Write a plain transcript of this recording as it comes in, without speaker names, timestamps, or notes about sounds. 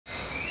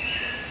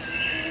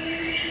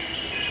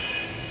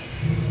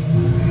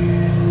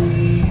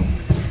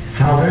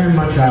very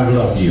much I've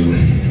loved you,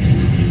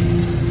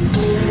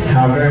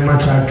 how very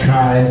much I've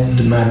tried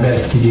my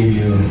best to give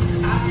you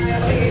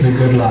the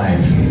good life.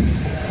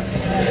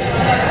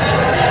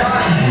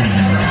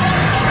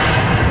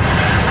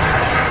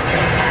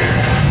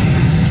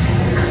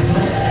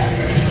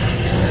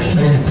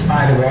 But in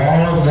spite of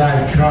all of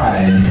that I've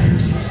tried,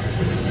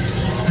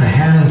 a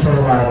handful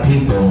of our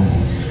people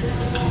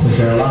with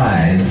their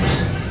lives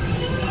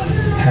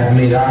have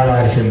made our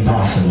life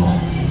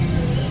impossible.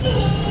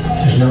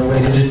 There's no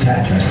way to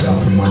detach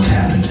ourselves from what's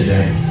happened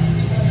today.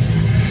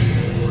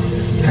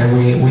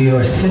 And we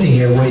are sitting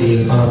here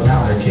waiting on a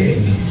powder keg.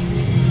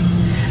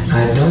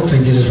 I don't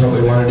think this is what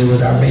we want to do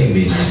with our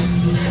babies.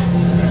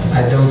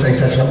 I don't think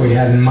that's what we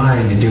had in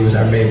mind to do with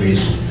our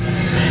babies.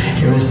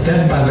 It was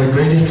said by the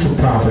greatest of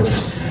prophets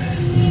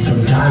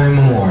from time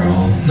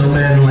immemorial, no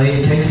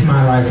man takes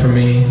my life from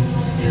me,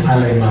 I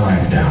lay my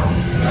life down.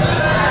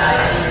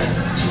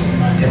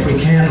 If we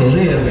can't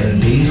live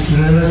in peace,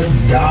 then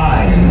let's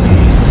die in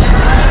peace.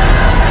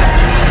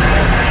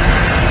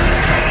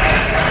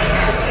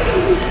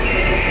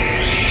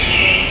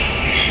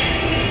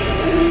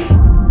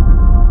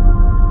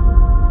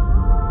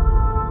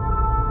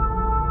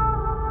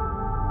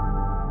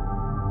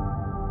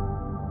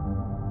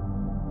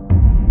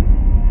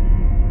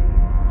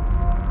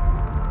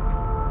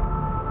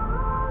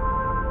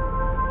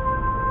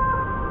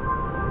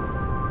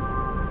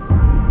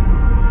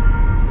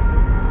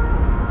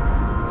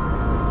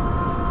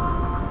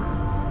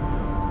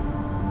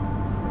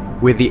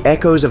 With the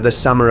echoes of the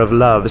Summer of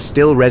Love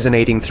still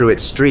resonating through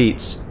its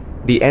streets,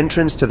 the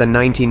entrance to the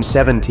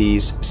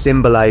 1970s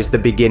symbolized the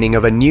beginning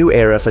of a new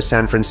era for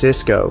San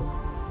Francisco.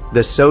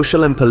 The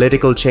social and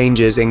political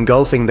changes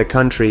engulfing the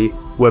country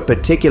were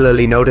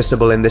particularly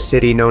noticeable in the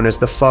city known as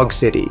the Fog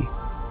City.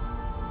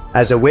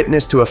 As a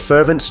witness to a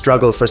fervent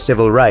struggle for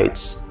civil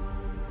rights,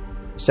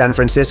 San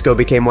Francisco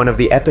became one of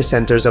the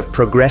epicenters of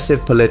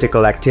progressive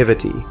political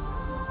activity.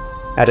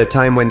 At a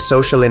time when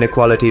social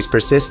inequalities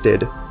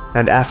persisted,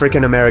 and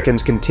African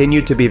Americans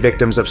continued to be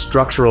victims of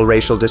structural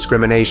racial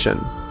discrimination,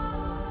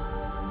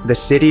 the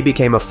city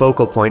became a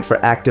focal point for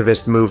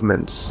activist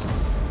movements.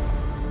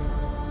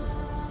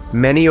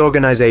 Many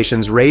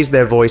organizations raised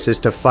their voices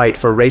to fight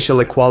for racial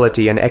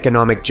equality and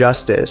economic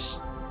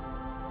justice,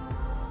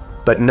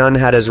 but none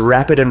had as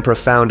rapid and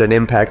profound an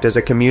impact as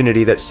a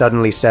community that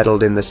suddenly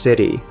settled in the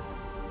city.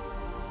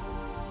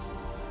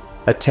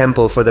 A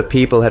temple for the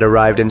people had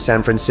arrived in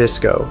San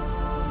Francisco.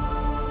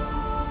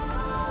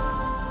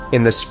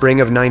 In the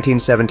spring of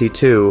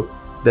 1972,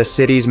 the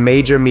city's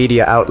major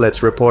media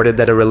outlets reported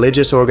that a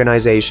religious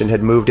organization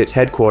had moved its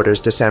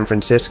headquarters to San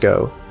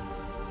Francisco.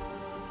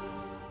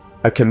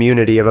 A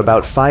community of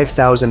about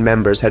 5,000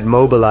 members had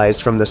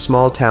mobilized from the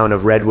small town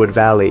of Redwood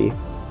Valley,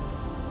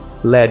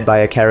 led by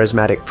a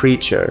charismatic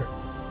preacher.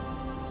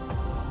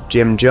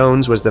 Jim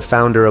Jones was the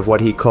founder of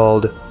what he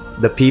called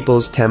the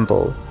People's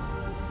Temple.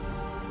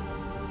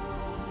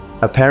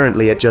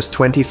 Apparently, at just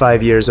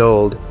 25 years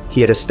old, he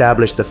had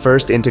established the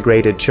first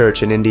integrated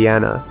church in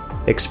Indiana,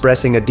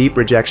 expressing a deep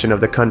rejection of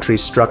the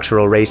country's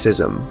structural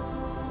racism.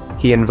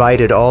 He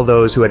invited all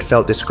those who had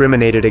felt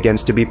discriminated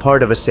against to be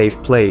part of a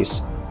safe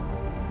place,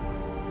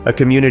 a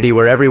community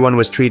where everyone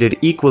was treated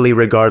equally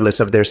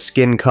regardless of their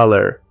skin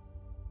color.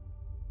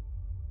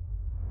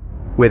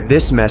 With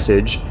this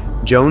message,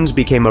 Jones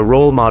became a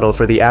role model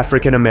for the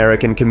African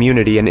American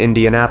community in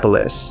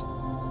Indianapolis.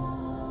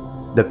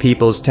 The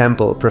People's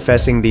Temple,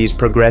 professing these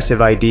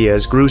progressive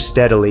ideas, grew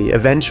steadily,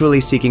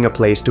 eventually seeking a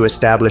place to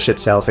establish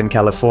itself in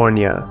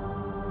California.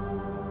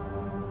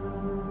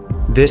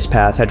 This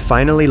path had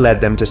finally led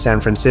them to San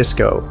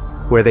Francisco,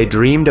 where they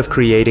dreamed of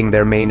creating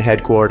their main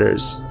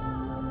headquarters.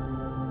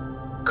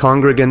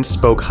 Congregants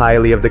spoke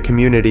highly of the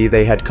community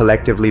they had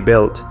collectively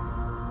built,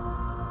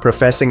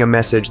 professing a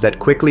message that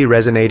quickly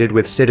resonated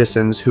with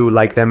citizens who,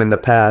 like them in the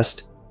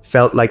past,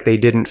 felt like they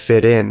didn't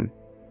fit in.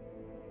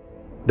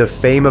 The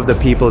fame of the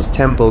People's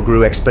Temple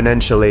grew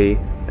exponentially,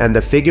 and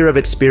the figure of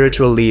its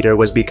spiritual leader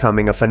was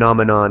becoming a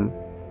phenomenon.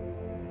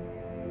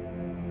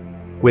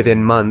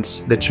 Within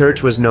months, the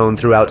church was known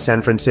throughout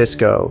San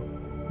Francisco.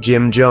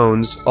 Jim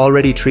Jones,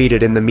 already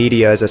treated in the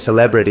media as a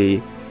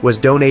celebrity, was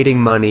donating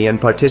money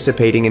and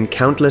participating in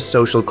countless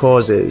social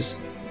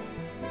causes.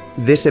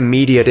 This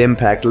immediate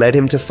impact led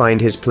him to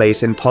find his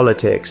place in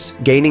politics,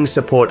 gaining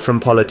support from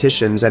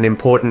politicians and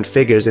important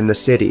figures in the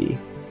city.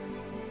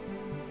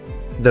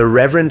 The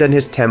Reverend and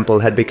his temple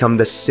had become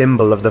the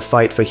symbol of the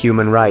fight for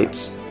human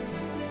rights,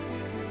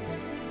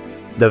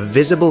 the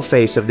visible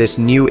face of this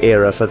new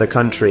era for the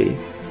country.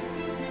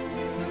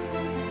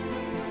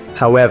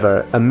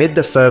 However, amid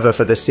the fervor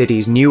for the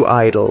city's new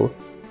idol,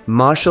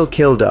 Marshall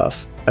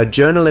Kilduff, a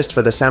journalist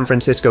for the San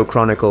Francisco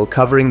Chronicle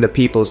covering the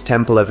People's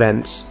Temple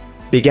events,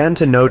 began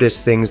to notice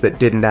things that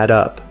didn't add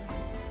up.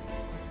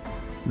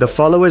 The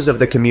followers of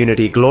the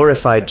community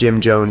glorified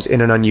Jim Jones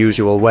in an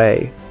unusual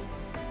way.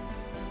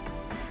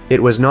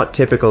 It was not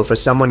typical for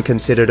someone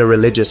considered a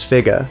religious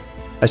figure,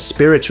 a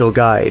spiritual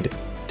guide,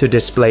 to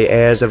display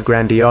airs of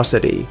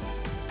grandiosity,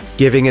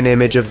 giving an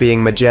image of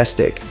being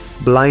majestic,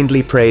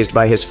 blindly praised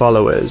by his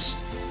followers.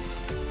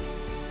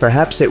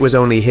 Perhaps it was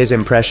only his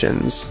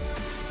impressions,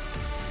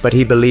 but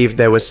he believed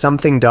there was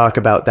something dark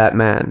about that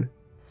man.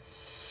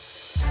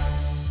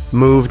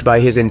 Moved by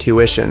his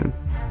intuition,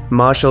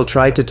 Marshall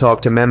tried to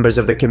talk to members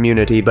of the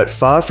community, but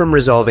far from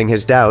resolving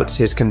his doubts,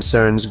 his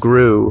concerns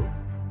grew.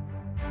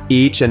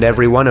 Each and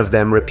every one of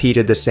them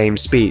repeated the same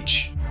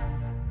speech.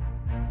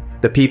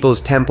 The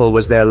People's Temple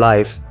was their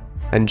life,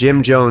 and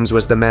Jim Jones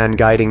was the man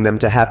guiding them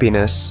to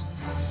happiness,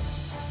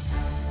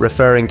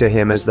 referring to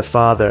him as the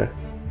Father,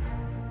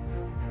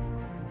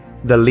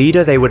 the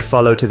leader they would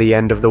follow to the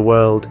end of the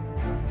world.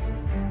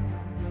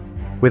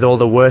 With all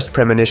the worst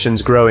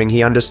premonitions growing,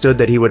 he understood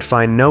that he would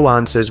find no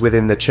answers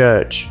within the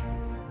church,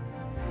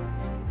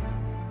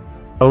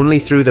 only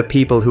through the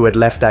people who had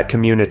left that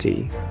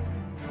community,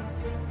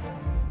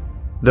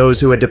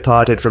 those who had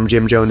departed from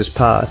Jim Jones'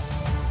 path.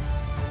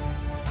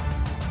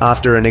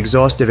 After an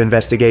exhaustive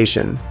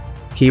investigation,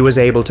 he was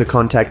able to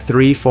contact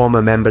 3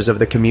 former members of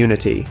the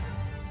community.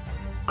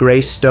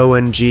 Grace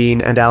Stowen,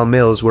 Jean, and Al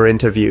Mills were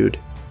interviewed.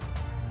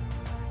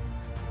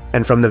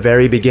 And from the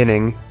very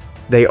beginning,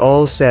 they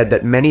all said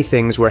that many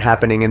things were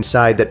happening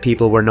inside that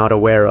people were not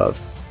aware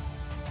of.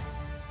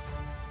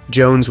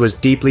 Jones was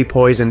deeply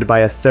poisoned by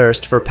a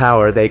thirst for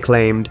power, they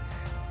claimed,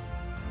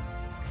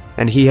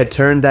 and he had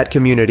turned that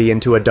community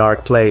into a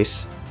dark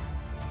place.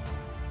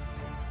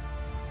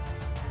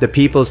 The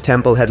People's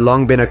Temple had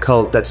long been a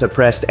cult that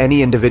suppressed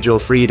any individual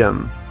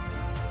freedom.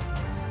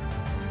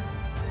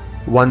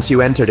 Once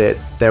you entered it,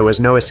 there was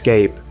no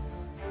escape.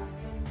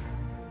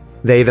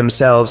 They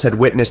themselves had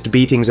witnessed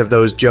beatings of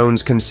those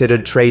Jones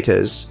considered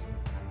traitors,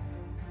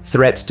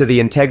 threats to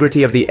the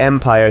integrity of the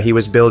empire he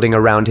was building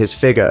around his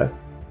figure.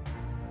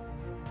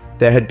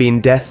 There had been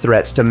death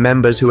threats to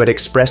members who had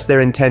expressed their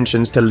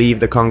intentions to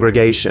leave the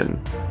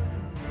congregation.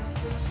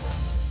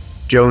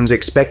 Jones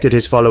expected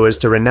his followers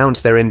to renounce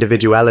their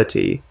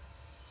individuality,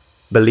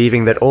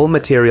 believing that all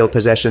material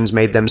possessions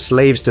made them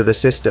slaves to the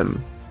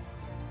system.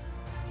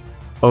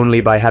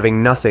 Only by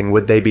having nothing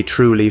would they be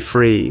truly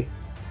free.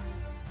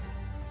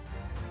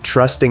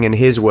 Trusting in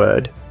his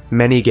word,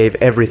 many gave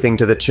everything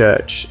to the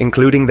church,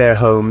 including their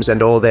homes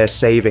and all their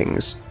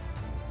savings,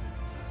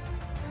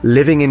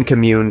 living in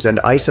communes and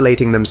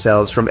isolating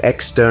themselves from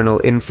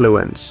external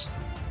influence,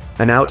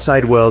 an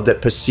outside world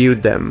that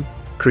pursued them,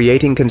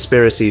 creating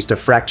conspiracies to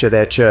fracture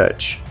their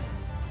church.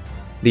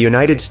 The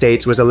United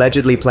States was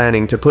allegedly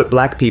planning to put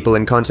black people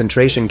in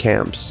concentration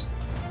camps,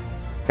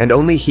 and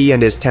only he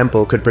and his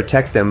temple could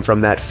protect them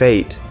from that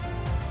fate.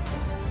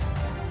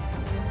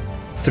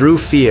 Through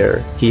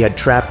fear, he had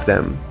trapped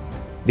them.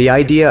 The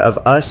idea of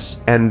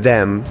us and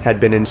them had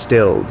been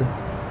instilled.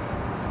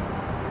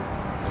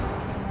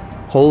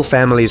 Whole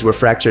families were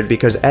fractured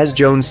because, as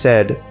Jones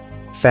said,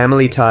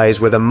 family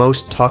ties were the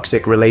most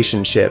toxic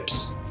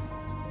relationships.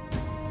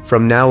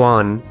 From now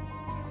on,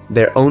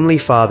 their only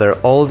father,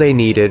 all they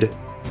needed,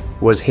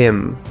 was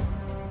him.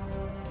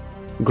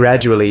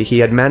 Gradually, he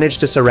had managed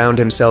to surround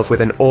himself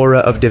with an aura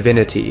of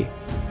divinity,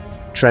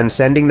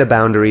 transcending the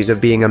boundaries of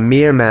being a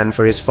mere man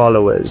for his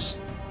followers.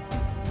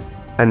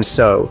 And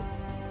so,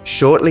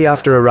 shortly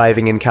after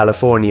arriving in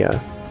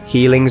California,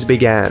 healings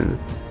began.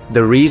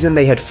 The reason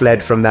they had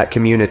fled from that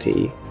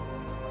community.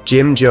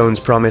 Jim Jones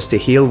promised to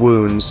heal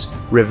wounds,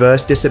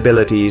 reverse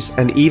disabilities,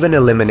 and even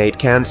eliminate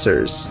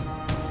cancers.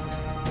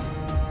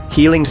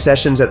 Healing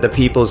sessions at the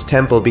People's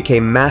Temple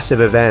became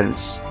massive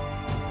events.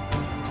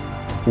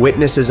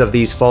 Witnesses of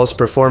these false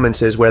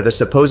performances where the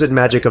supposed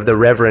magic of the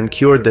Reverend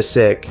cured the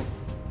sick.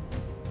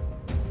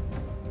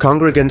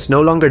 Congregants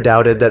no longer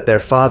doubted that their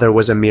father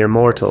was a mere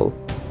mortal.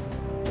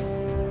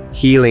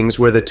 Healings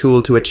were the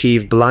tool to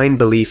achieve blind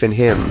belief in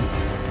him.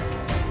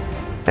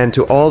 And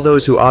to all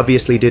those who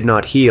obviously did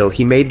not heal,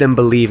 he made them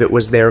believe it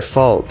was their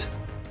fault,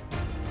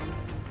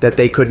 that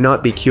they could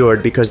not be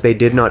cured because they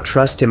did not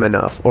trust him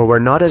enough or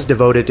were not as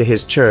devoted to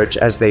his church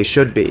as they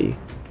should be.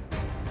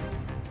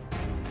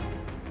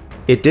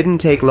 It didn't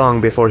take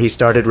long before he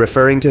started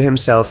referring to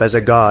himself as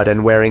a god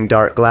and wearing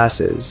dark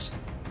glasses.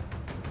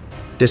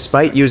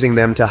 Despite using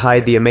them to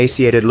hide the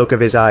emaciated look of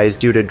his eyes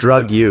due to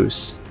drug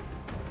use,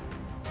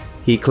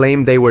 he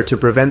claimed they were to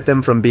prevent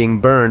them from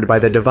being burned by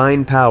the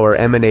divine power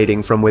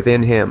emanating from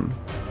within him.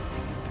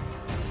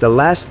 The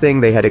last thing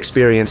they had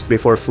experienced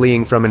before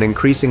fleeing from an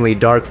increasingly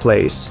dark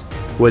place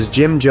was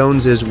Jim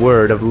Jones's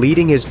word of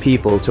leading his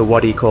people to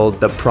what he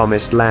called the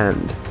Promised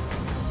Land.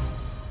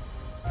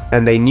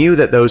 And they knew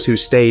that those who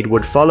stayed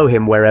would follow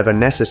him wherever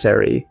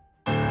necessary,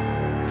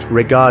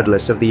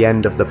 regardless of the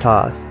end of the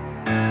path.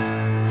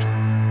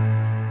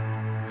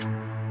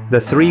 The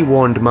 3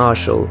 warned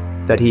Marshall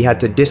that he had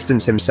to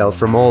distance himself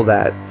from all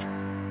that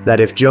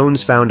if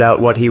Jones found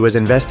out what he was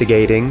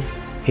investigating,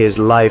 his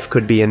life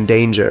could be in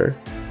danger.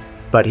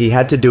 But he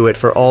had to do it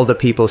for all the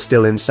people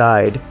still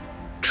inside,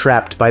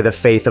 trapped by the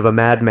faith of a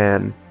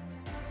madman.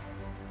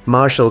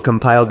 Marshall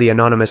compiled the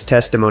anonymous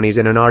testimonies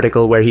in an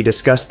article where he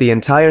discussed the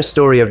entire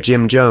story of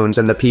Jim Jones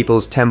and the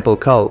People's Temple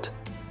cult,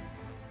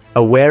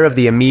 aware of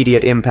the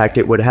immediate impact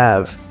it would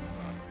have.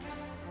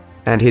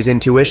 And his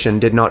intuition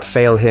did not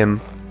fail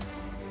him.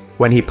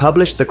 When he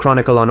published the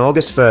Chronicle on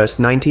August 1st,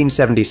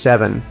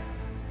 1977,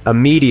 a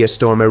media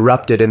storm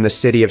erupted in the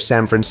city of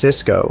San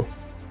Francisco.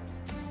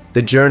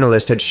 The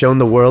journalist had shown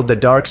the world the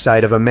dark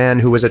side of a man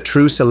who was a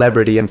true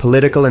celebrity in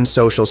political and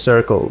social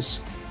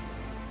circles.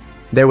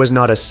 There was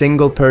not a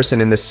single person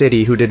in the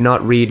city who did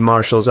not read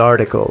Marshall's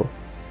article.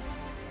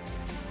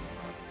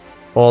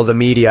 All the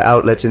media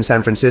outlets in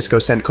San Francisco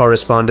sent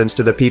correspondents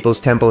to the People's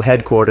Temple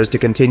headquarters to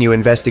continue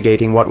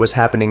investigating what was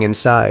happening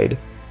inside.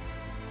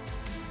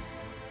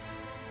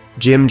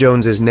 Jim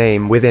Jones's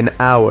name, within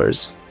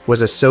hours,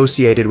 was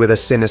associated with a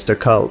sinister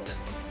cult.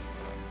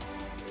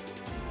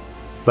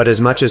 But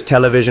as much as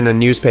television and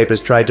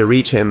newspapers tried to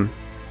reach him,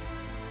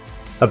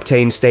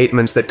 obtain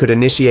statements that could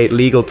initiate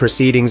legal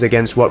proceedings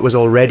against what was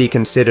already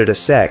considered a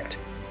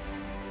sect,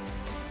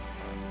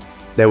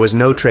 there was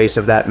no trace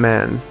of that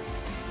man.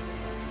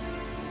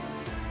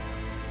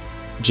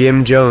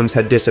 Jim Jones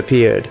had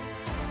disappeared,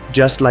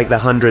 just like the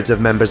hundreds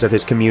of members of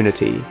his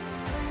community.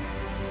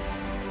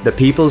 The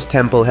People's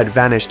Temple had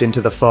vanished into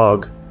the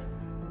fog.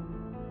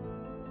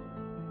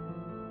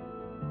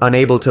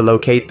 Unable to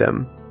locate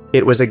them,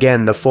 it was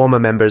again the former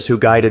members who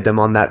guided them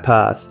on that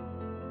path.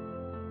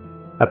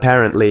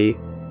 Apparently,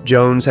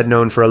 Jones had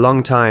known for a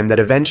long time that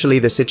eventually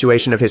the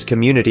situation of his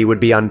community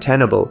would be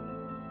untenable,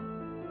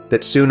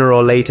 that sooner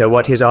or later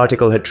what his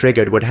article had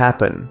triggered would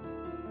happen.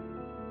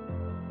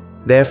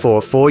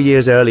 Therefore, 4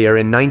 years earlier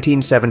in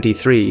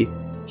 1973,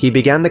 he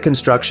began the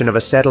construction of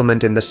a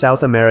settlement in the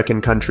South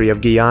American country of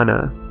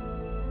Guyana,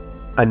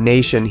 a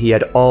nation he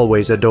had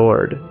always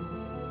adored.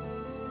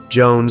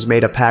 Jones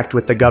made a pact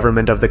with the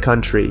government of the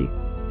country,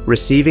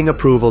 receiving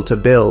approval to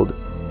build,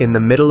 in the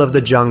middle of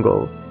the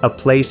jungle, a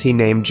place he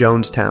named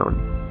Jonestown.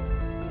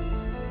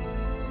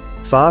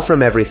 Far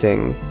from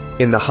everything,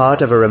 in the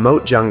heart of a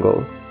remote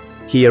jungle,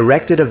 he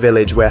erected a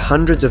village where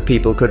hundreds of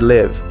people could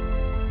live,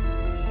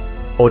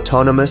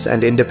 autonomous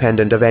and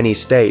independent of any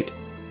state.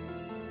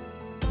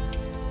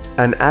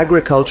 An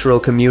agricultural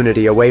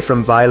community away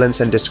from violence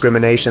and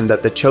discrimination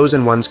that the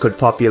chosen ones could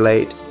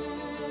populate.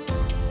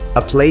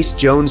 A place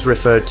Jones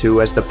referred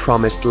to as the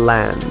Promised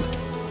Land.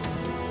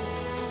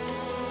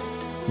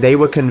 They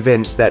were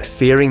convinced that,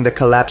 fearing the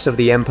collapse of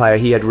the empire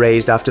he had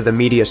raised after the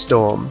media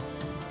storm,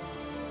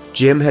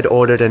 Jim had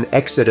ordered an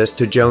exodus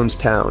to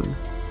Jonestown.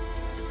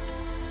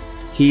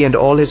 He and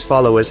all his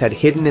followers had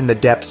hidden in the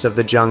depths of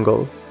the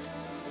jungle,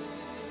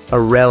 a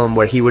realm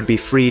where he would be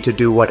free to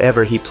do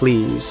whatever he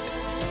pleased.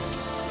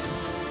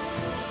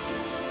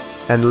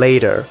 And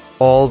later,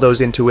 all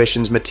those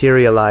intuitions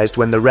materialized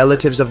when the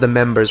relatives of the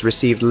members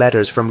received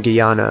letters from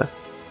Guyana,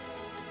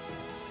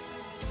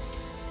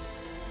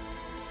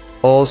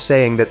 all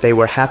saying that they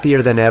were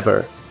happier than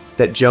ever,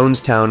 that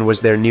Jonestown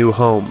was their new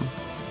home.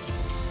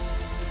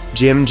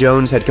 Jim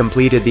Jones had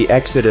completed the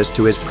exodus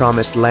to his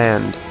promised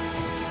land.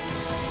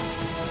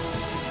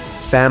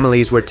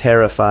 Families were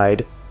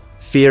terrified,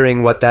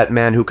 fearing what that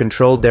man who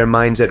controlled their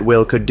minds at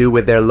will could do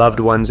with their loved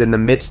ones in the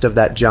midst of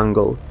that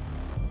jungle,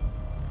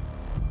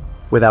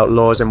 without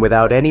laws and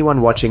without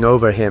anyone watching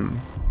over him.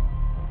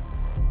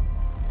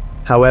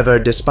 However,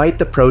 despite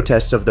the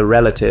protests of the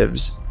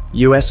relatives,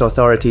 US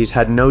authorities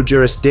had no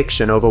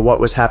jurisdiction over what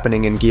was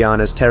happening in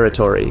Guyana's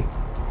territory.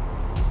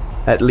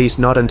 At least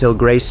not until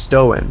Grace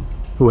Stowen,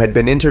 who had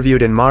been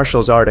interviewed in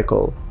Marshall's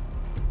article,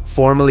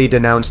 formally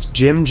denounced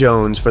Jim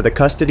Jones for the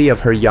custody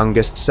of her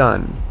youngest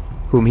son,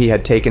 whom he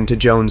had taken to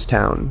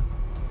Jonestown.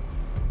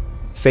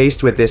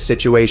 Faced with this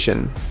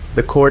situation,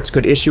 the courts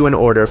could issue an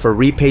order for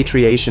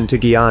repatriation to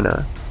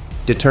Guyana,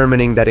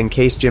 determining that in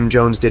case Jim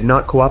Jones did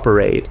not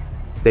cooperate,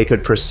 they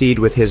could proceed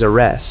with his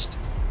arrest.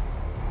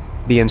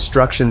 The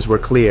instructions were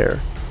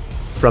clear.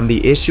 From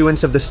the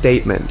issuance of the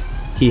statement,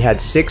 he had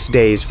 6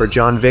 days for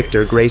John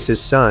Victor,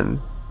 Grace's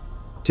son,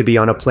 to be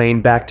on a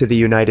plane back to the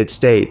United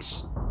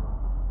States.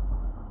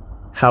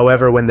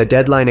 However, when the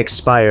deadline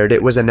expired,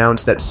 it was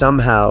announced that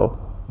somehow,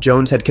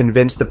 Jones had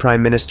convinced the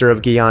Prime Minister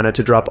of Guyana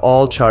to drop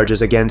all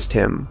charges against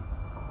him.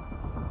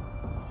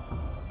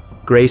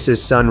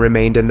 Grace's son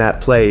remained in that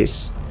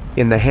place,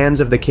 in the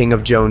hands of the King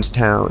of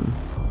Jonestown.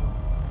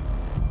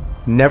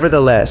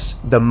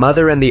 Nevertheless, the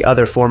mother and the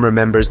other former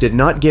members did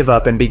not give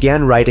up and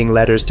began writing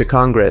letters to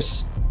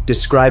Congress,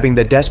 describing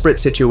the desperate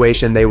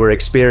situation they were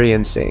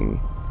experiencing.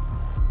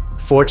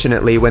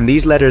 Fortunately, when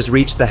these letters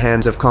reached the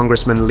hands of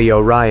Congressman Leo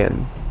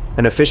Ryan,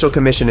 an official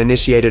commission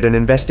initiated an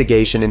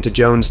investigation into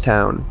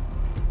Jonestown.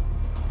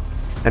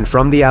 And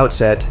from the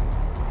outset,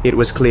 it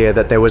was clear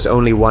that there was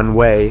only one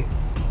way: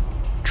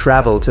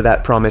 travel to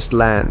that promised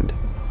land,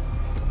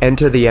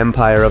 enter the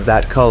empire of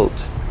that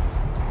cult.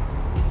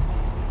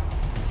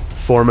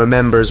 Former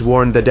members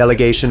warned the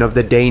delegation of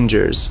the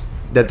dangers,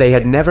 that they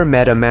had never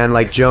met a man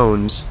like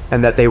Jones,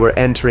 and that they were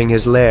entering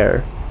his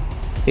lair,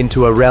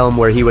 into a realm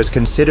where he was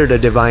considered a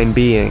divine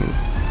being,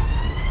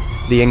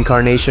 the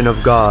incarnation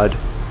of God.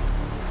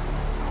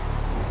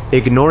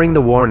 Ignoring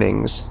the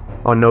warnings,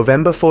 on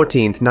November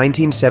 14,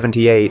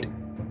 1978,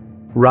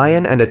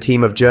 Ryan and a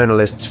team of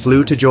journalists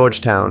flew to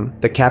Georgetown,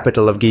 the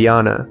capital of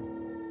Guyana.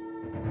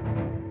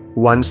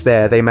 Once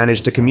there, they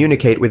managed to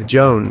communicate with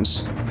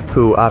Jones,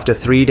 who, after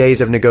 3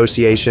 days of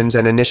negotiations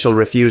and initial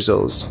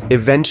refusals,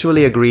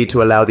 eventually agreed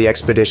to allow the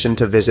expedition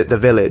to visit the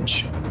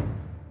village.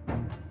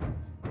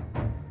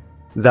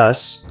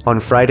 Thus, on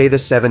Friday the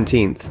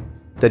 17th,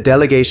 the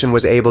delegation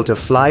was able to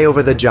fly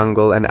over the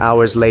jungle, and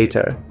hours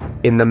later,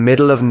 in the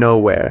middle of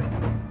nowhere,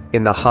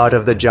 in the heart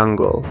of the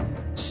jungle,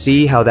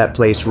 see how that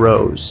place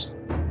rose.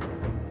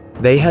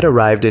 They had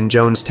arrived in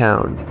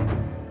Jonestown.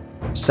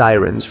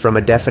 Sirens from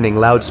a deafening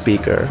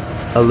loudspeaker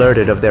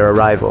alerted of their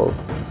arrival.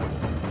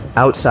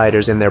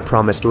 Outsiders in their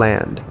promised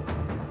land.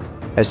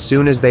 As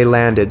soon as they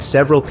landed,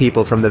 several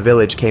people from the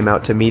village came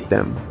out to meet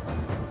them.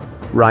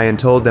 Ryan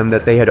told them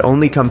that they had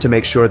only come to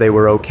make sure they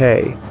were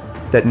okay,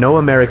 that no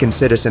American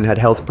citizen had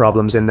health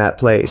problems in that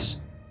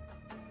place.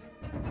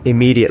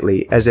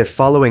 Immediately, as if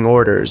following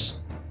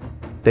orders,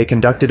 they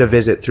conducted a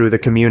visit through the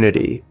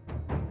community.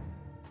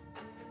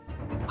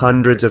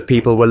 Hundreds of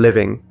people were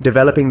living,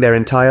 developing their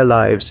entire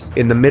lives,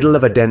 in the middle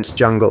of a dense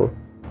jungle.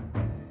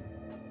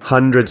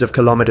 Hundreds of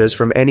kilometers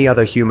from any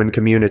other human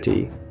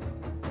community.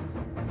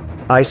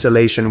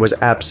 Isolation was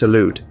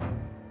absolute.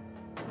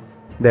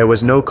 There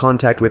was no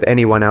contact with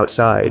anyone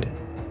outside.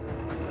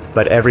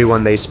 But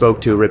everyone they spoke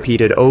to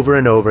repeated over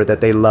and over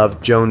that they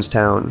loved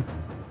Jonestown.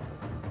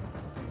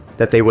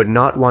 That they would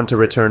not want to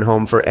return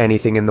home for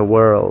anything in the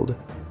world.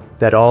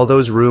 That all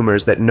those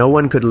rumors that no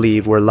one could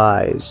leave were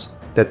lies.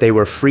 That they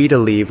were free to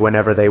leave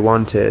whenever they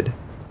wanted.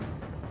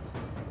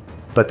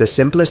 But the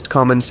simplest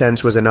common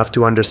sense was enough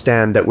to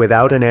understand that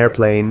without an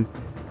airplane,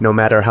 no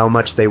matter how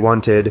much they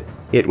wanted,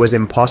 it was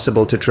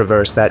impossible to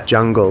traverse that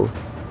jungle.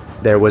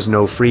 There was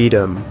no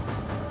freedom.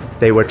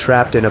 They were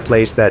trapped in a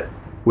place that,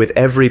 with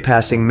every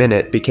passing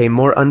minute, became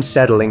more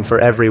unsettling for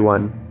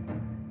everyone.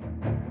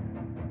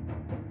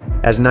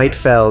 As night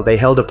fell, they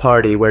held a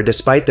party where,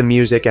 despite the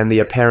music and the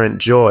apparent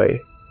joy,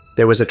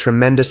 there was a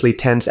tremendously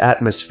tense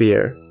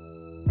atmosphere.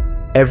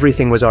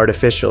 Everything was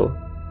artificial.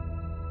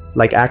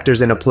 Like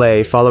actors in a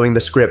play, following the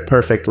script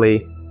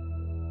perfectly.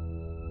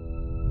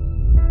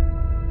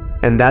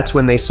 And that's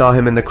when they saw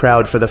him in the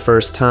crowd for the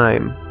first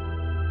time.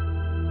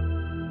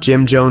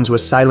 Jim Jones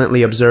was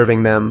silently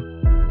observing them.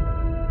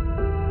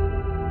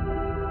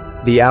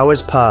 The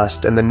hours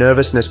passed and the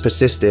nervousness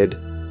persisted,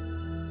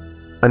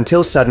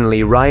 until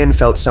suddenly Ryan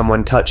felt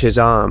someone touch his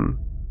arm.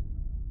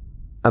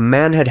 A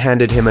man had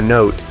handed him a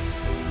note,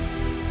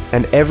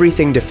 and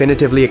everything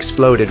definitively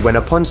exploded when,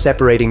 upon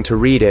separating to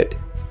read it,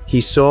 he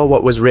saw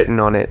what was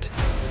written on it.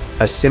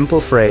 A simple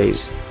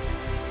phrase.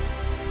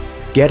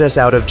 "Get us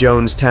out of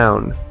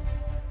Jonestown."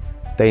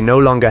 They no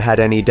longer had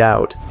any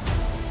doubt.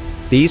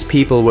 These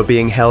people were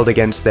being held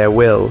against their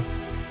will.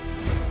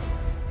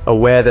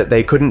 Aware that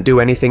they couldn't do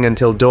anything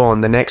until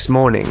dawn the next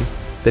morning,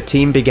 the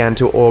team began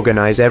to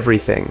organize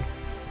everything.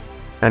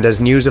 And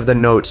as news of the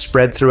note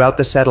spread throughout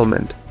the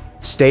settlement,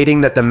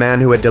 stating that the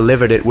man who had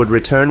delivered it would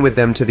return with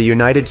them to the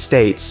United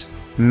States,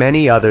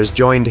 many others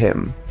joined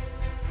him.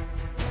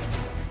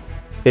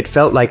 It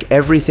felt like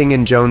everything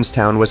in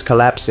Jonestown was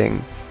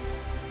collapsing.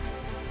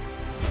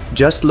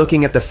 Just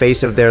looking at the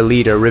face of their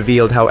leader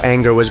revealed how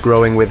anger was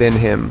growing within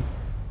him.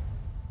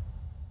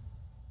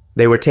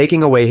 They were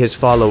taking away his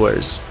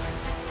followers,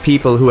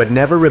 people who had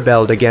never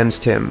rebelled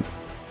against him.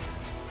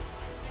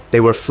 They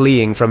were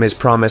fleeing from his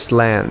promised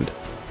land.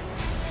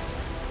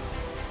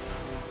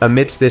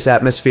 Amidst this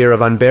atmosphere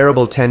of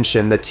unbearable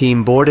tension, the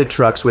team boarded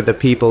trucks with the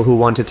people who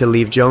wanted to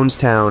leave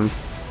Jonestown,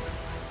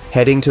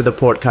 heading to the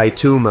Port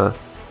Kaituma,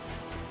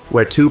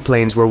 where 2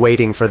 planes were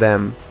waiting for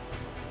them.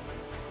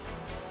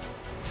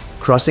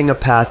 Crossing a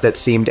path that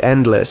seemed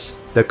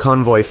endless, the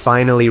convoy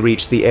finally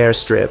reached the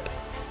airstrip.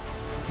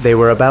 They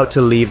were about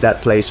to leave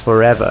that place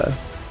forever.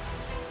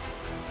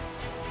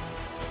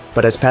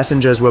 But as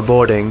passengers were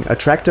boarding, a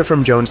tractor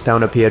from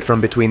Jonestown appeared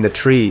from between the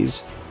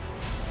trees,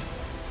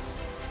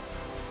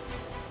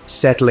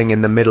 settling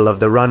in the middle of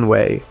the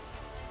runway.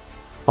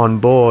 On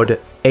board,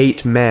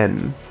 8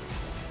 men,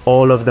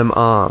 all of them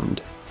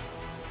armed.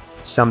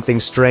 Something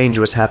strange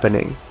was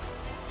happening,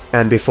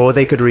 and before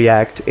they could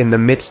react, in the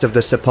midst of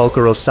the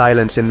sepulchral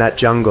silence in that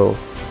jungle,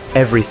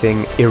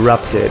 everything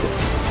erupted.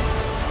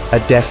 A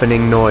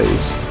deafening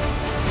noise,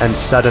 and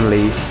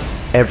suddenly,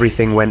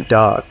 everything went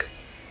dark.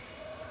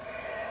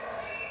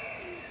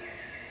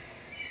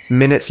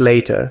 Minutes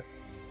later,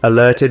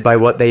 alerted by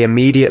what they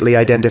immediately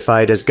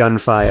identified as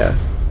gunfire,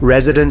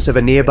 residents of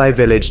a nearby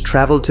village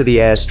traveled to the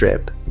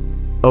airstrip,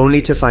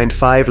 only to find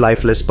 5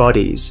 lifeless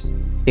bodies,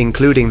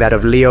 including that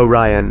of Leo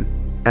Ryan,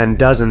 and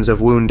dozens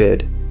of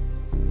wounded.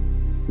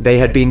 They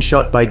had been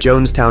shot by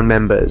Jonestown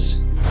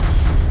members.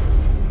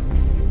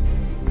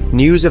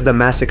 News of the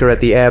massacre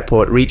at the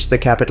airport reached the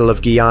capital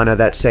of Guyana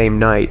that same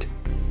night,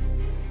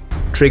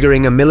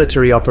 triggering a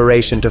military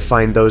operation to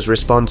find those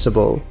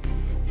responsible.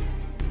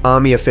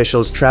 Army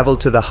officials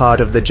traveled to the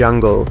heart of the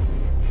jungle,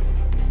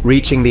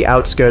 reaching the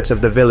outskirts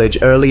of the village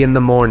early in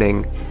the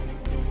morning,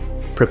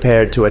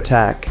 prepared to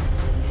attack.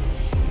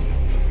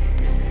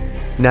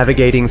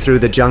 Navigating through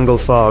the jungle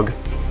fog,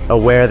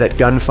 aware that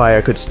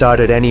gunfire could start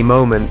at any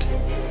moment,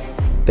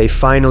 they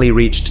finally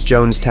reached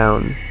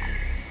Jonestown.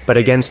 But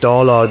against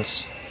all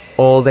odds,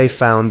 all they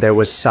found there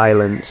was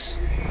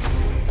silence.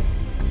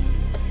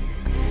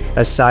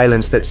 A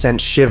silence that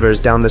sent shivers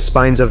down the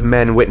spines of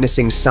men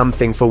witnessing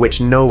something for which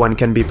no one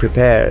can be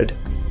prepared.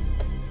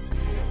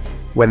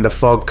 When the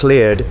fog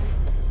cleared,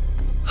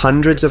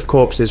 hundreds of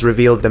corpses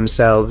revealed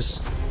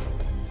themselves.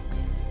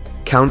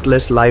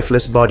 Countless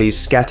lifeless bodies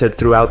scattered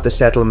throughout the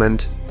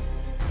settlement,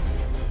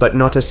 but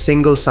not a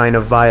single sign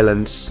of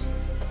violence.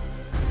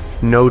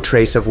 No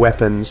trace of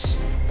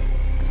weapons.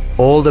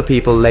 All the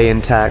people lay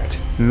intact,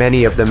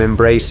 many of them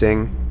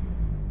embracing.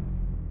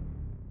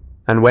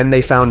 And when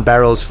they found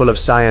barrels full of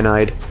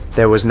cyanide,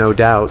 there was no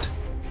doubt.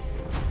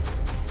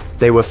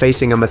 They were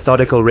facing a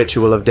methodical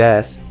ritual of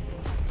death.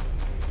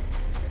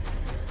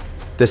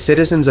 The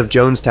citizens of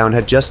Jonestown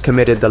had just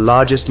committed the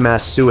largest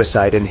mass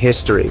suicide in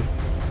history.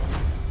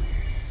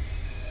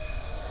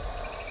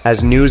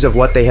 As news of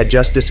what they had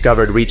just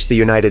discovered reached the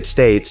United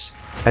States,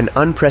 an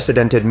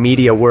unprecedented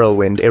media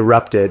whirlwind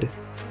erupted.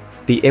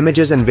 The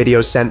images and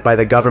videos sent by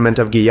the government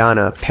of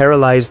Guyana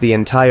paralyzed the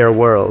entire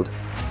world.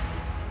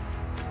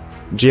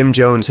 Jim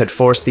Jones had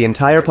forced the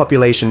entire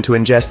population to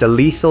ingest a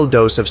lethal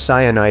dose of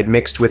cyanide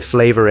mixed with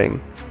flavoring.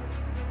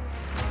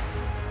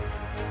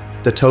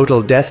 The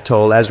total death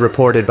toll, as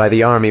reported by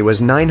the Army,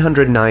 was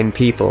 909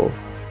 people.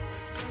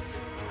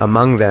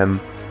 Among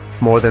them,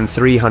 more than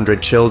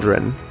 300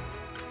 children.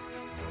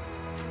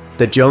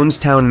 The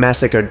Jonestown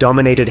Massacre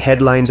dominated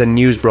headlines and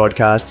news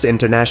broadcasts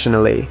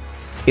internationally.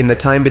 In the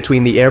time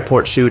between the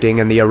airport shooting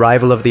and the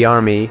arrival of the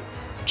Army,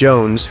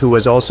 Jones, who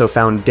was also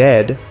found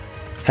dead,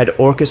 had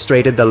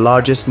orchestrated the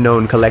largest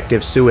known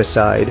collective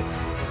suicide.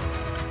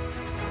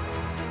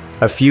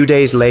 A few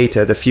days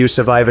later, the few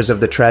survivors of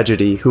the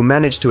tragedy, who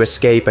managed to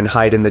escape and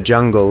hide in the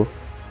jungle,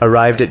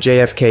 arrived at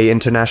JFK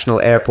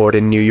International Airport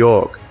in New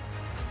York.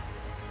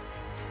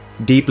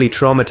 Deeply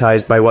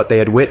traumatized by what they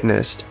had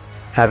witnessed,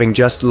 having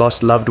just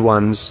lost loved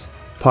ones,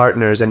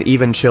 partners, and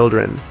even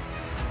children,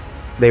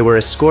 they were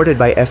escorted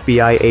by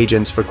FBI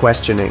agents for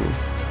questioning.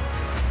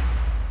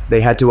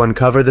 They had to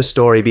uncover the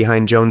story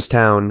behind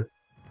Jonestown,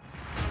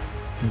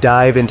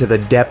 dive into the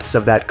depths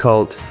of that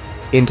cult,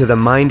 into the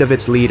mind of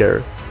its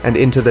leader, and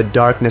into the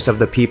darkness of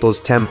the People's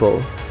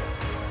Temple.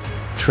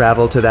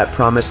 Travel to that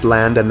promised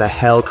land and the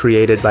hell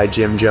created by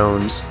Jim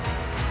Jones.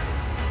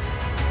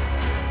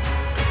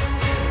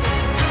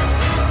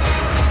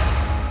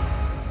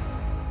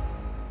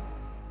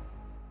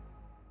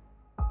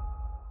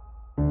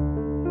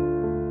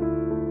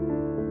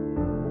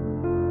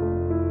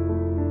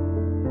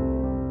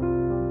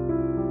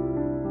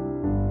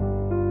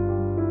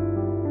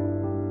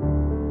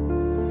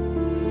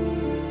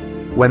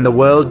 When the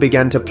world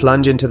began to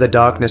plunge into the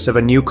darkness of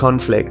a new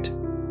conflict,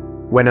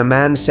 when a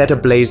man set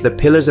ablaze the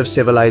pillars of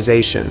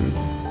civilization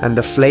and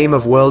the flame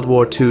of World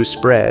War II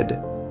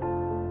spread,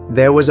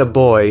 there was a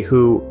boy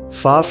who,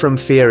 far from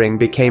fearing,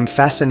 became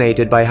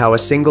fascinated by how a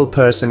single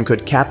person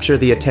could capture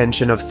the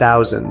attention of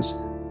thousands,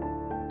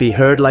 be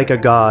heard like a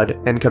god,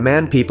 and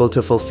command people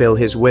to fulfill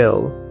his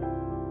will.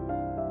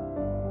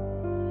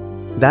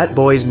 That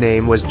boy's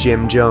name was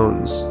Jim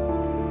Jones.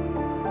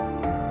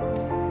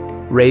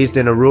 Raised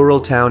in a rural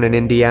town in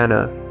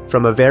Indiana,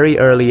 from a very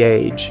early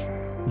age,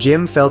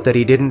 Jim felt that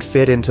he didn't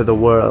fit into the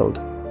world.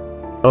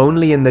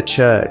 Only in the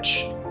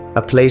church,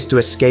 a place to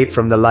escape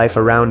from the life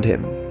around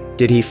him,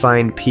 did he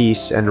find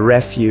peace and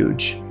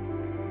refuge.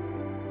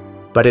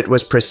 But it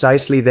was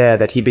precisely there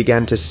that he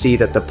began to see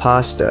that the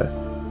pastor,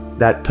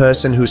 that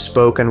person who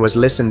spoke and was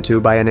listened to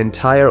by an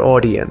entire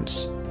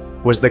audience,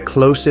 was the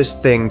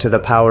closest thing to the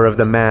power of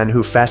the man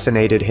who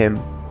fascinated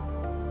him.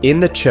 In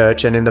the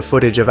church and in the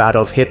footage of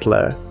Adolf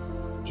Hitler,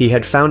 he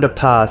had found a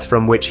path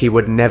from which he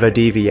would never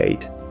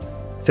deviate.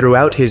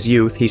 Throughout his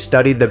youth, he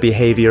studied the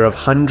behavior of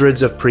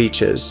hundreds of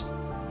preachers,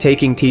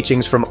 taking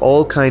teachings from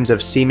all kinds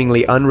of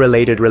seemingly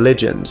unrelated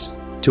religions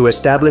to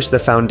establish the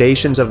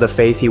foundations of the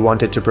faith he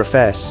wanted to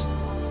profess.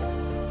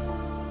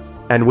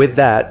 And with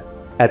that,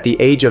 at the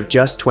age of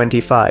just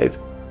 25,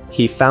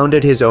 he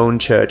founded his own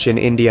church in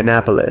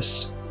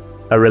Indianapolis,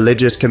 a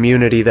religious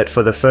community that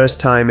for the first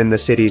time in the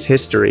city's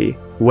history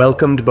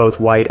welcomed both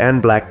white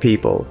and black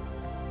people.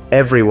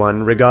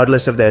 Everyone,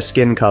 regardless of their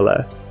skin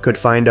color, could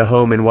find a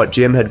home in what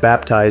Jim had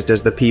baptized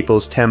as the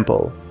People's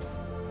Temple.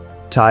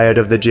 Tired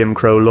of the Jim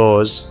Crow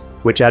laws,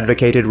 which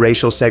advocated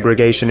racial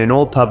segregation in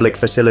all public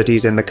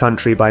facilities in the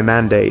country by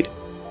mandate,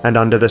 and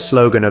under the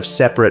slogan of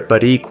separate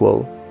but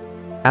equal,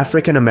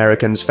 African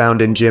Americans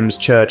found in Jim's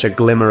church a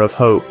glimmer of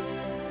hope.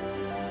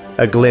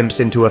 A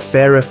glimpse into a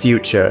fairer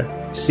future,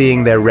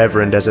 seeing their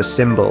reverend as a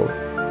symbol,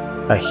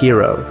 a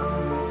hero.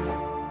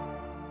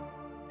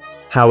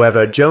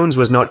 However, Jones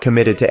was not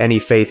committed to any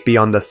faith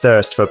beyond the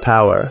thirst for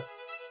power.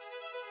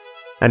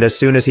 And as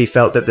soon as he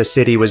felt that the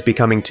city was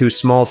becoming too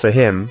small for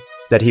him,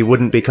 that he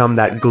wouldn't become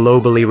that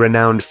globally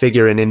renowned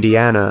figure in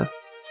Indiana,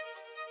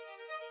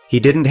 he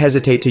didn't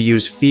hesitate to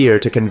use fear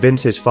to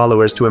convince his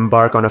followers to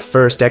embark on a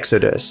first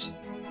exodus.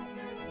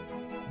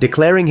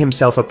 Declaring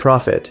himself a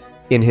prophet,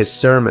 in his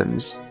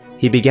sermons,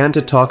 he began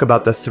to talk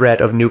about the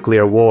threat of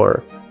nuclear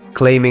war,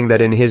 claiming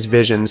that in his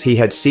visions he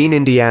had seen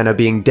Indiana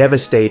being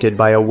devastated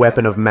by a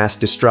weapon of mass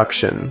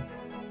destruction.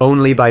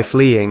 Only by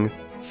fleeing,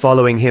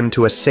 following him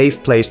to a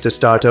safe place to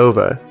start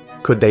over,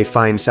 could they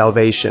find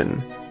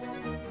salvation.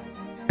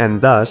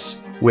 And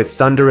thus, with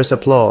thunderous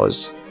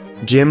applause,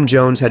 Jim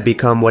Jones had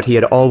become what he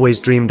had always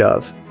dreamed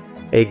of,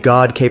 a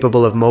god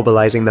capable of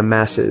mobilizing the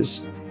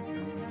masses.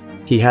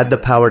 He had the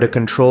power to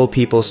control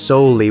people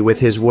solely with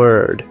his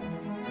word.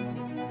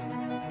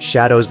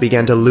 Shadows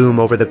began to loom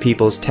over the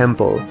people's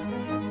temple.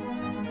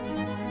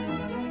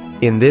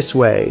 In this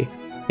way,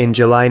 in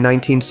July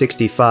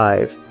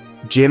 1965,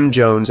 Jim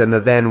Jones and the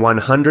then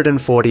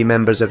 140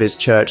 members of his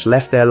church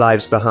left their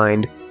lives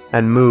behind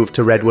and moved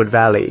to Redwood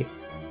Valley,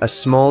 a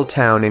small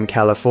town in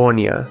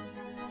California.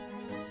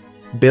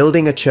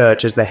 Building a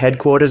church as the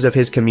headquarters of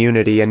his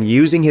community and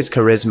using his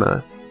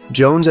charisma,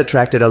 Jones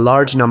attracted a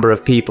large number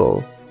of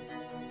people,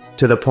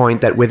 to the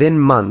point that within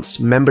months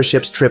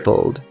memberships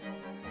tripled.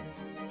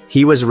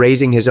 He was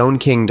raising his own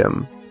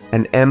kingdom,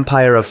 an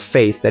empire of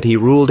faith that he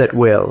ruled at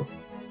will.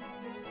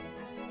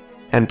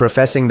 And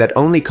professing that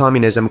only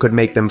communism could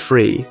make them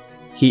free,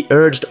 he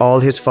urged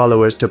all his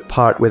followers to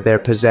part with their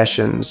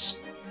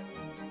possessions.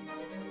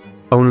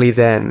 Only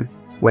then,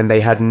 when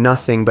they had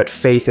nothing but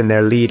faith in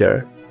their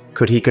leader,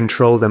 could he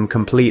control them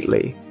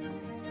completely.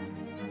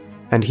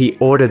 And he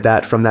ordered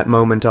that from that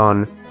moment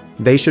on,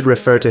 they should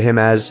refer to him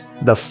as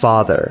the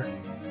Father.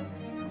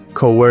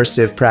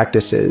 Coercive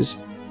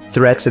practices,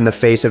 threats in the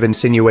face of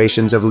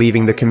insinuations of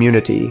leaving the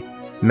community,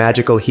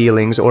 magical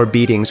healings or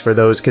beatings for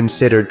those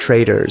considered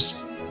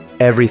traitors.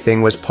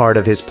 Everything was part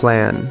of his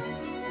plan.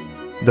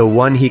 The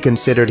one he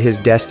considered his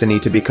destiny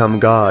to become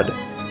God.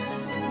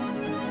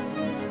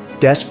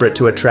 Desperate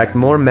to attract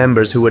more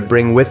members who would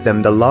bring with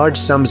them the large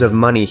sums of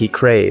money he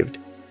craved,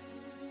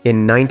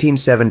 in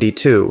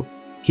 1972,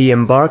 he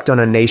embarked on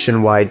a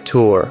nationwide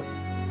tour.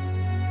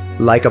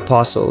 Like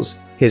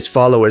apostles, his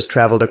followers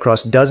traveled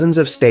across dozens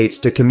of states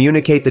to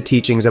communicate the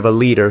teachings of a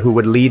leader who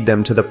would lead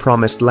them to the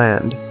promised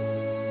land,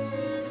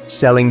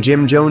 selling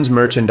Jim Jones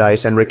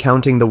merchandise and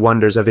recounting the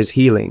wonders of his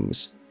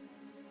healings.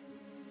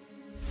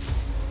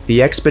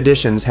 The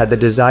expeditions had the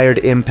desired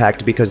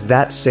impact because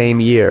that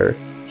same year,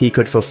 he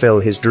could fulfill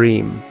his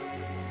dream,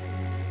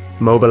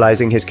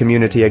 mobilizing his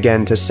community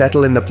again to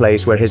settle in the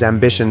place where his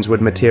ambitions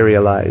would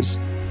materialize.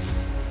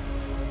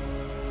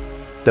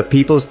 The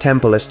People's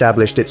Temple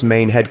established its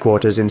main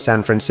headquarters in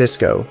San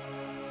Francisco,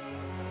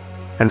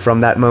 and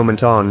from that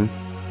moment on,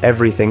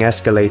 everything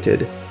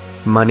escalated: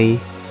 money,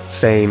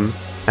 fame,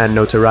 and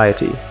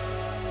notoriety.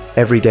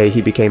 Every day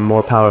he became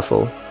more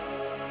powerful.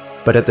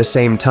 But at the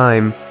same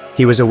time,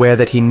 he was aware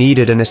that he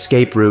needed an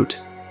escape route,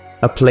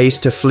 a place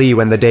to flee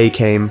when the day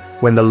came,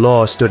 when the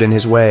law stood in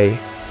his way.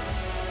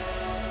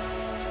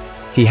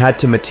 He had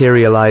to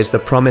materialize the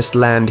promised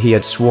land he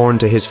had sworn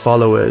to his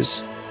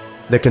followers.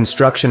 The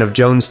construction of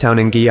Jonestown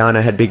in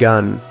Guyana had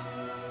begun.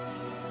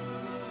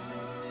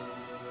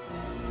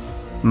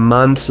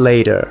 Months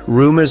later,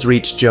 rumors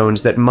reached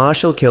Jones that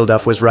Marshall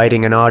Kilduff was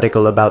writing an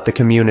article about the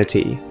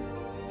community.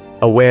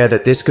 Aware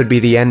that this could be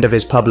the end of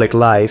his public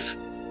life,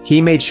 he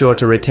made sure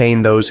to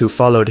retain those who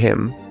followed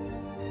him.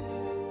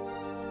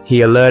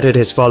 He alerted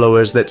his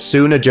followers that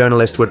soon a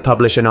journalist would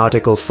publish an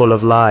article full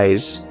of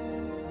lies,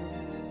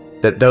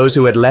 that those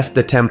who had left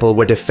the temple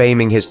were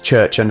defaming his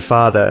church and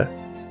father.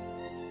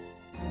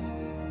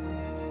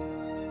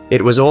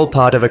 It was all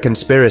part of a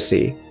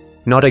conspiracy,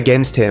 not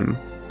against him,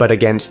 but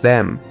against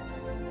them.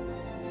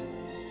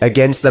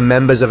 Against the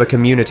members of a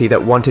community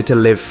that wanted to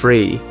live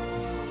free.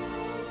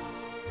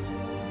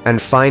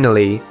 And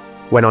finally,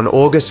 when on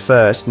August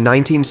 1st,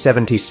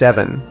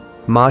 1977,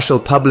 Marshall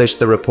published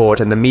the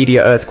report and the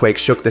media earthquake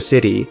shook the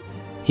city,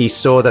 he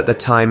saw that the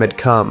time had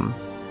come.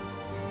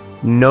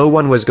 No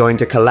one was going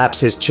to collapse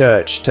his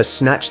church to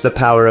snatch the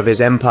power of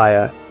his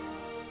empire.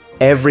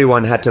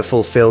 Everyone had to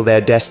fulfill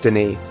their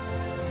destiny,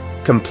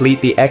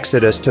 complete the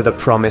exodus to the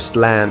promised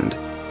land.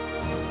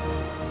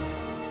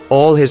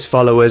 All his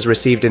followers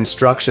received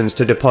instructions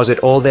to deposit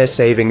all their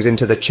savings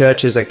into the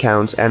church's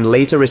accounts and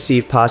later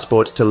receive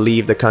passports to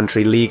leave the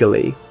country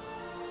legally.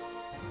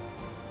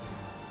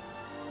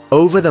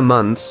 Over the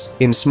months,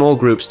 in small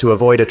groups to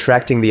avoid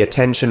attracting the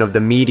attention of the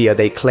media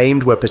they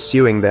claimed were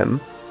pursuing them,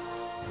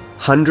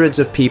 hundreds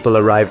of people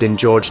arrived in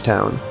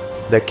Georgetown,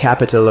 the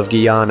capital of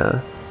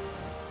Guyana.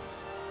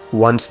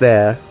 Once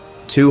there,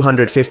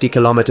 250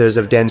 kilometers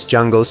of dense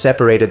jungle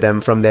separated them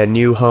from their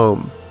new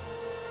home.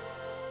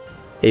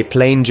 A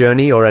plane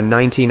journey or a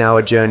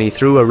 19-hour journey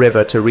through a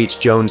river to reach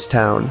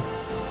Jonestown,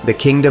 the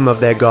kingdom of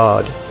their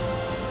god.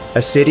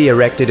 A city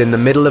erected in the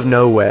middle of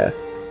nowhere,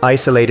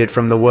 isolated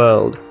from the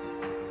world.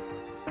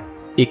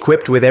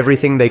 Equipped with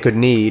everything they could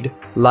need,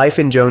 life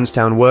in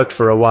Jonestown worked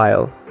for a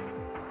while.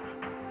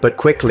 But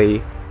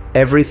quickly,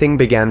 everything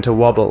began to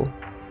wobble.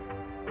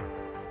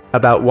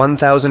 About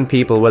 1,000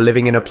 people were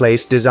living in a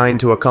place designed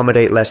to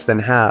accommodate less than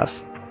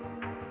half.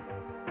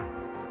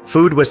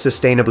 Food was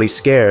sustainably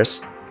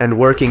scarce, and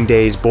working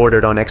days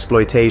bordered on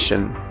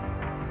exploitation.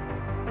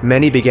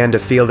 Many began to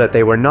feel that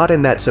they were not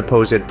in that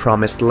supposed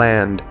promised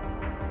land.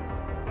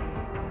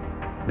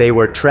 They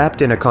were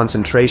trapped in a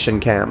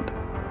concentration camp.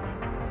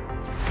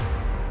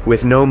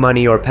 with no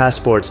money or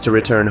passports to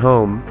return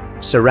home,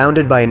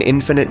 surrounded by an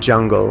infinite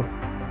jungle.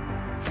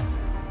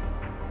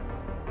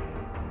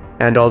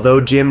 And although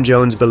Jim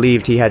Jones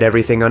believed he had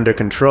everything under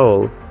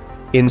control,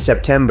 in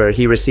September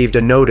he received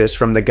a notice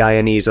from the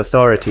Guyanese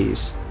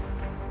authorities.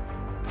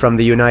 From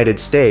the United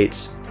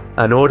States,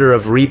 an order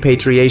of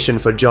repatriation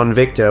for John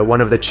Victor, one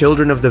of the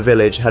children of the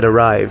village, had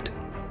arrived.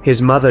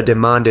 His mother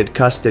demanded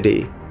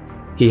custody.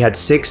 He had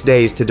 6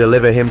 days to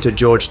deliver him to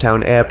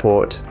Georgetown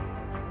Airport.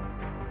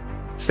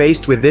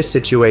 Faced with this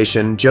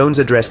situation, Jones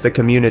addressed the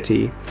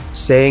community,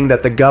 saying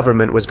that the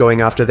government was going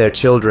after their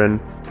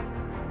children,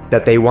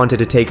 that they wanted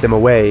to take them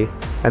away,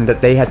 and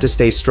that they had to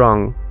stay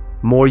strong,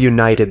 more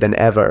united than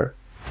ever,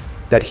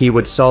 that he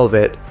would solve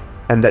it,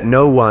 and that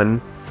no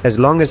one, as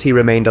long as he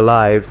remained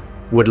alive,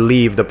 would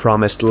leave the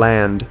promised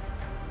land.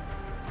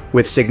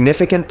 With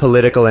significant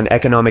political and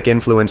economic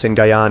influence in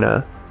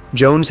Guyana,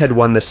 Jones had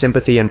won the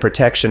sympathy and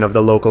protection of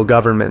the local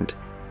government,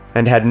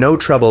 and had no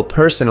trouble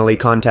personally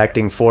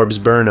contacting Forbes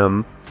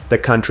Burnham, the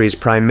country's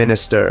prime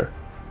minister.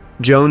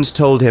 Jones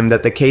told him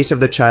that the case of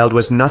the child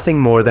was nothing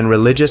more than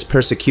religious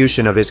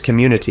persecution of his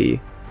community,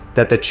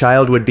 that the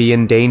child would be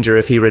in danger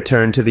if he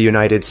returned to the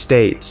United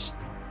States.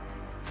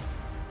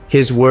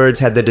 His words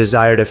had the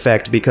desired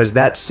effect because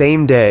that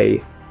same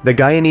day, the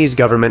Guyanese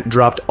government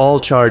dropped all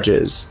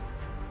charges.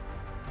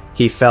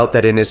 He felt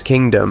that in his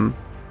kingdom,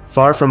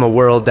 far from a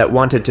world that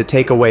wanted to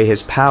take away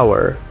his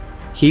power,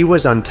 he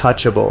was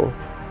untouchable.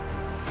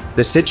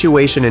 The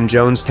situation in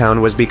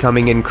Jonestown was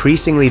becoming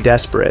increasingly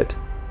desperate,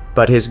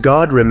 but his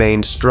God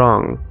remained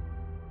strong.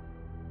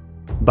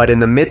 But in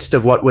the midst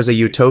of what was a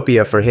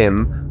utopia for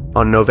him,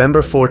 on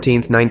November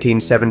 14,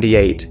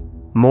 1978,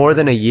 more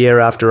than a year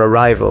after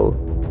arrival,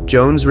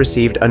 Jones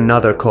received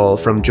another call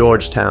from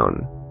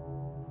Georgetown.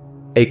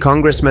 A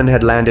congressman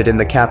had landed in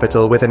the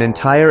capital with an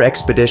entire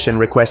expedition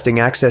requesting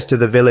access to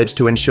the village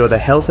to ensure the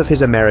health of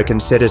his American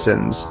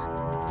citizens.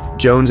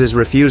 Jones's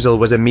refusal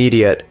was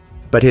immediate,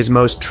 but his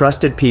most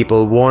trusted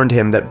people warned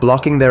him that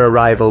blocking their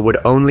arrival would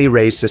only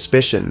raise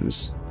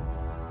suspicions.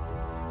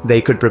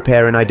 They could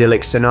prepare an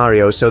idyllic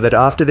scenario so that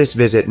after this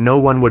visit no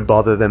one would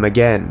bother them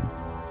again.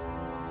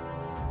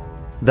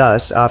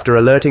 Thus, after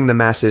alerting the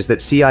masses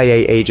that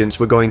CIA agents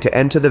were going to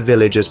enter the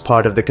village as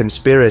part of the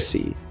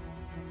conspiracy,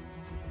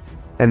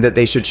 and that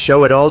they should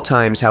show at all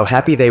times how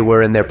happy they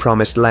were in their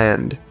promised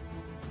land,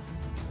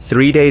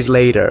 3 days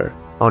later,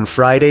 on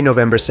Friday,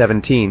 November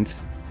 17th,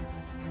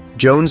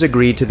 Jones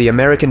agreed to the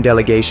American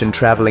delegation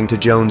traveling to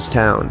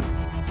Jonestown.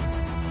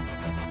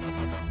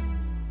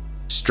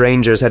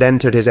 Strangers had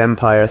entered his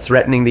empire,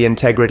 threatening the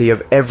integrity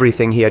of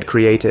everything he had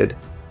created.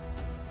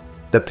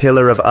 The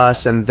pillar of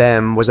us and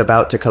them was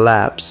about to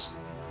collapse,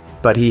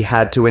 but he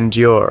had to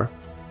endure.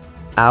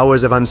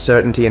 Hours of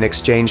uncertainty in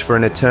exchange for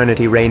an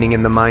eternity reigning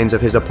in the minds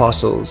of his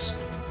apostles.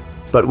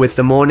 But with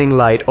the morning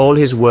light, all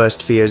his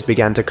worst fears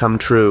began to come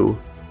true.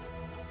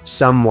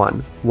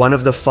 Someone, one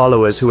of the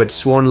followers who had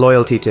sworn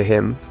loyalty to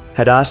him,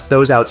 had asked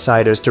those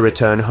outsiders to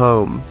return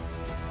home.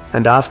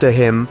 And after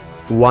him,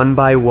 one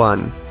by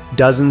one,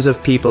 dozens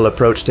of people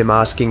approached him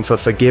asking for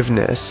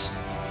forgiveness,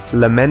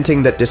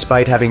 lamenting that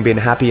despite having been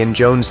happy in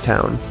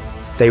Jonestown,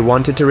 they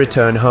wanted to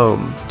return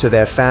home to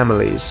their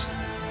families.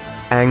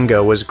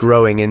 Anger was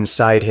growing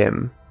inside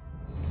him.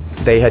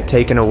 They had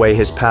taken away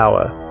his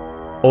power.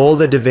 All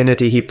the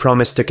divinity he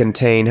promised to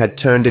contain had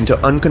turned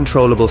into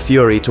uncontrollable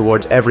fury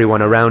towards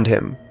everyone around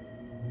him.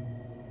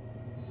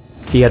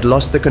 He had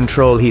lost the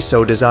control he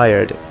so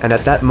desired, and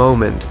at that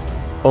moment,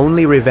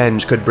 only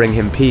revenge could bring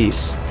him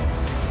peace.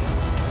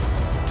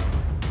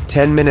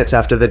 10 minutes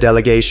after the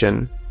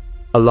delegation,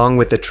 along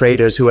with the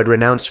traitors who had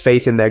renounced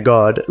faith in their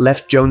God,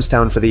 left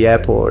Jonestown for the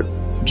airport,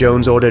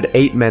 Jones ordered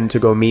 8 men to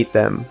go meet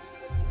them.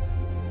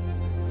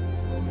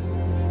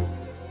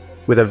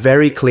 With a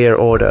very clear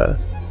order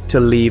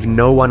to leave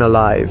no one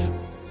alive.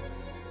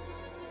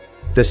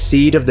 The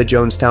seed of the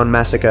Jonestown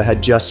Massacre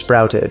had just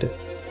sprouted.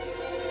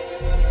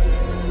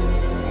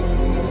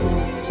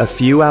 A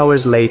few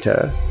hours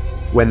later,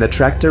 when the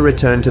tractor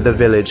returned to the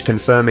village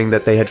confirming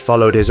that they had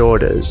followed his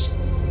orders,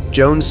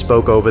 Jones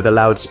spoke over the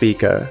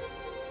loudspeaker.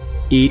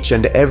 Each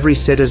and every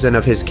citizen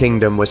of his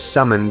kingdom was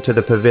summoned to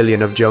the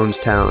pavilion of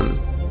Jonestown.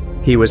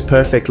 He was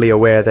perfectly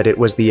aware that it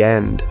was the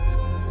end.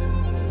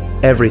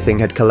 Everything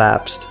had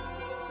collapsed.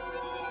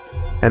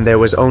 And there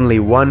was only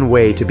one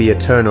way to be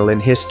eternal in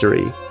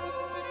history.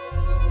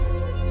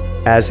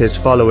 As his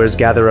followers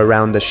gather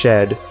around the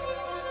shed,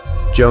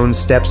 Jones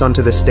steps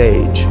onto the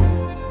stage,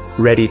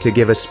 ready to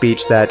give a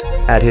speech that,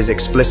 at his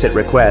explicit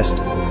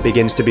request,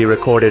 begins to be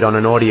recorded on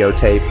an audio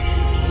tape.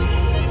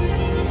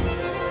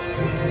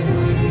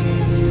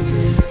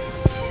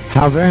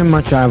 How very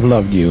much I've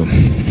loved you.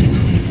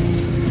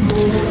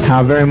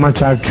 How very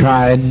much I've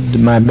tried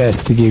my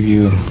best to give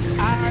you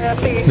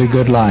the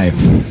good life.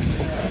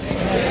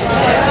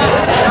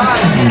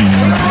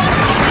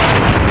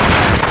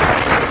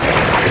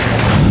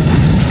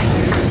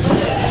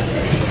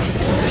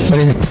 But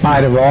in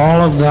spite of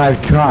all of that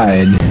I've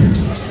tried,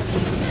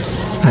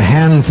 a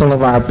handful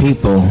of our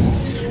people,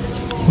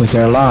 with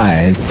their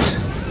lives,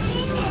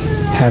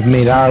 have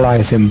made our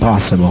life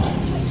impossible.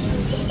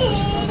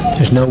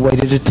 There's no way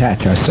to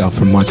detach ourselves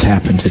from what's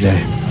happened today.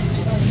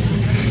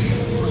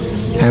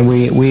 And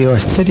we are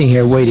sitting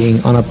here waiting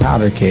on a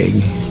powder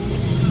keg.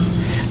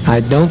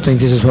 I don't think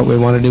this is what we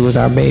want to do with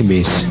our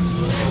babies.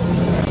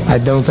 I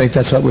don't think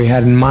that's what we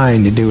had in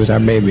mind to do with our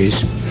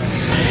babies.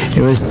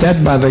 It was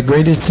said by the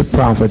greatest of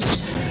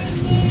prophets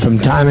from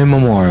time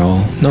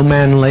immemorial, no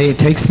man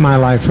takes my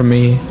life from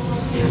me,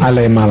 I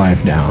lay my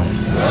life down.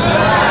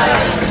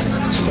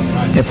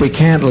 If we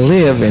can't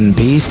live in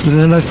peace,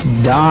 then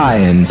let's die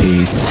in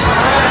peace.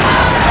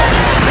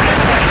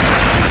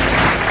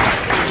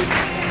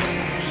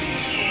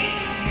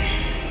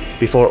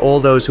 Before all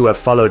those who have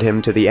followed him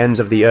to the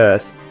ends of the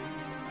earth,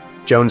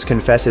 Jones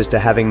confesses to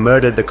having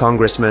murdered the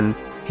congressman,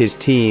 his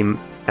team,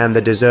 and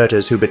the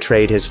deserters who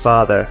betrayed his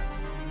father,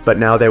 but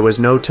now there was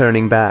no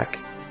turning back.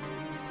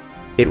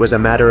 It was a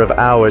matter of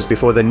hours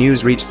before the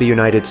news reached the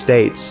United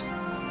States,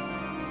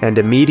 and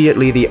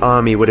immediately the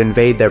army would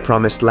invade their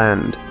promised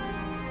land,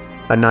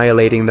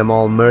 annihilating them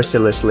all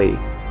mercilessly.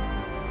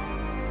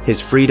 His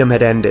freedom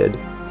had ended,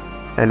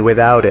 and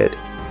without it,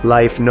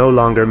 life no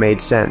longer made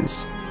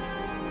sense.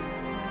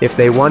 If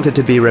they wanted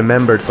to be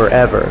remembered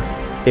forever,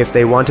 if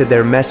they wanted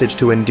their message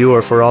to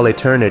endure for all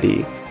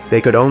eternity, they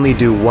could only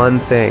do one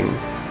thing: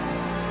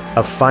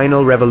 a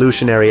final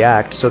revolutionary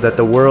act so that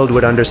the world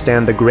would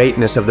understand the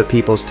greatness of the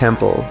People's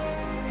Temple.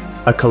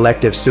 A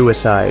collective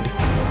suicide.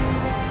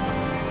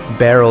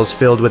 Barrels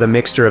filled with a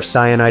mixture of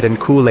cyanide and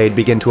Kool-Aid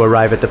begin to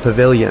arrive at the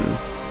pavilion,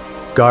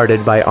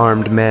 guarded by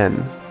armed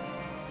men.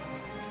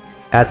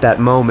 At that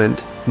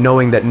moment,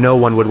 knowing that no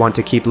one would want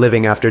to keep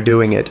living after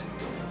doing it,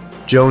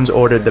 Jones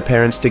ordered the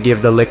parents to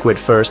give the liquid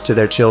first to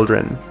their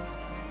children,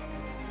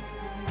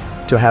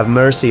 to have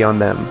mercy on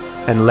them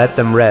and let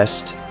them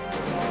rest.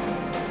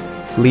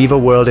 Leave a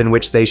world in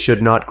which they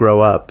should not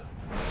grow up.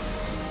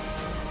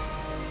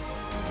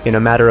 In a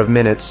matter of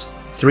minutes,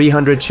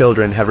 300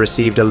 children have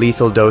received a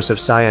lethal dose of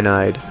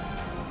cyanide.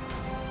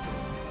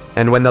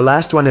 And when the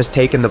last one has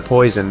taken the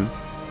poison,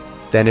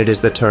 then it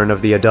is the turn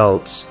of the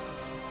adults.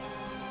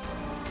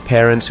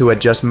 Parents who had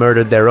just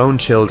murdered their own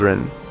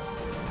children,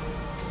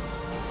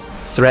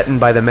 threatened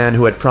by the man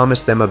who had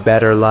promised them a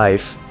better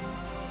life.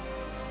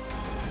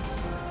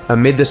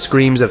 Amid the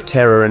screams of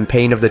terror and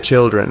pain of the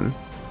children,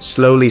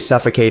 slowly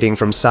suffocating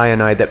from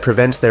cyanide that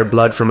prevents their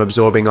blood from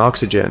absorbing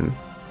oxygen,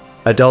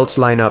 adults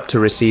line up to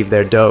receive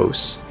their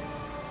dose.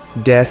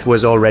 Death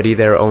was already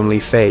their only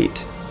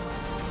fate.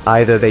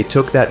 Either they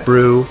took that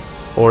brew,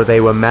 or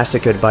they were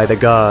massacred by the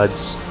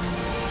gods.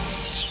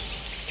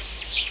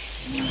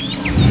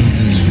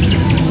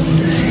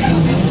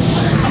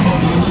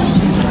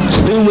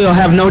 Soon we'll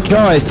have no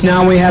choice.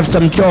 Now we have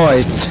some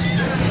choice.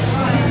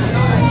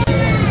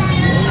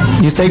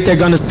 You think they're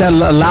going to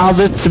allow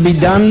this to be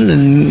done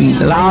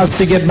and allow us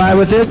to get by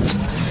with it?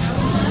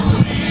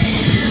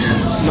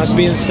 Must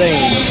be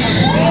insane.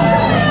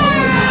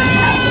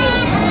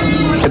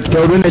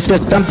 Children, it's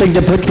just something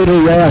to put you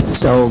to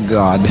rest. Oh,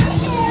 God.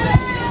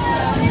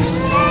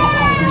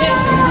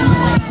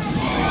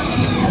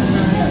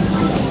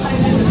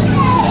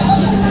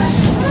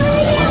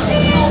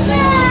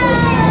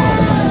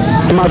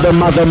 Mother,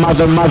 mother,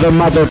 mother, mother,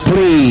 mother,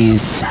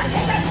 please.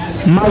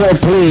 Mother,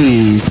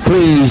 please,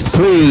 please,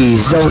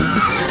 please,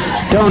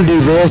 don't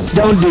do this,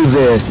 don't do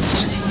this.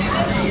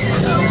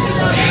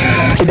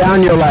 Lay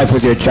down your life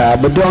with your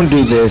child, but don't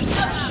do this.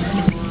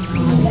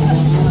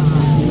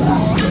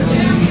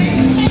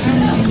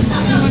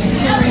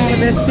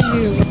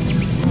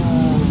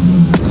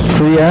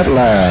 Free at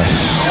last.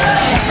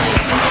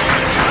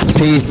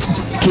 Please,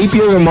 keep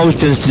your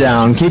emotions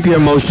down, keep your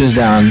emotions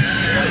down.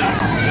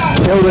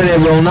 Children, it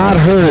will not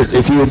hurt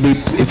if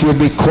you'll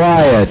be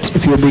quiet,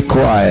 if you'll be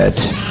quiet.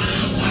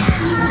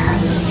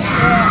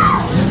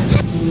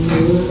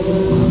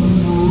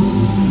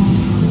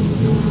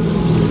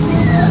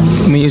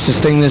 We used to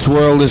sing this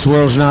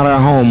world's not our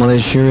home. Well, it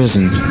sure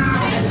isn't.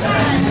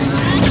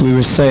 As we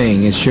were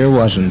saying, it sure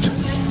wasn't.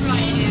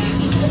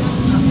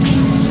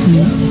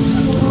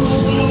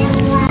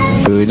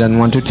 He doesn't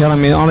want to tell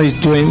him. All he's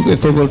doing,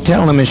 if they will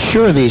tell him,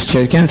 assure these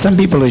children. Some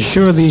people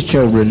assure these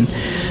children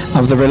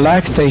of the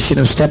relaxation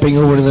of stepping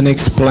over to the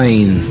next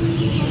plane.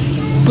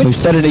 We've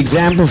set an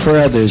example for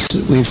others.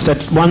 We've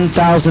set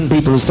 1,000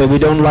 people who say we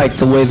don't like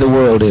the way the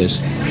world is.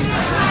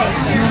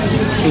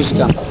 He's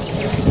gone.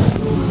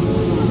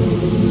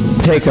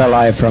 Take our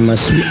life from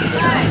us.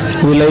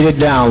 We laid it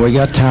down. We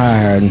got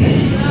tired.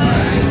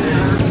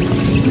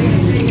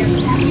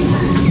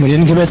 We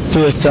didn't commit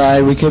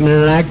suicide. We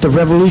committed an act of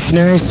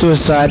revolutionary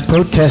suicide,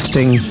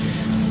 protesting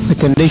the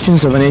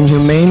conditions of an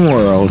inhumane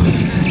world.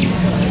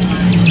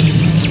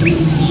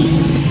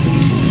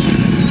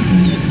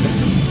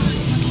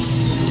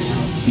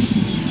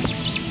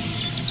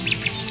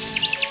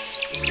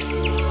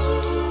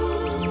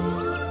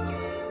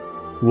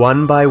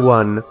 One by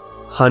one,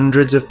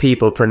 hundreds of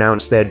people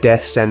pronounce their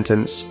death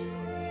sentence.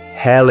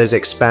 Hell is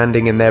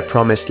expanding in their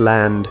promised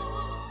land.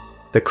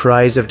 The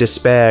cries of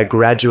despair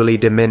gradually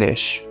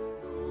diminish,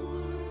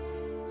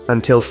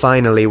 until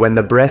finally when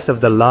the breath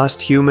of the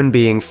last human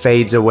being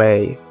fades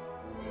away,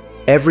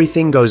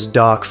 everything goes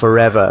dark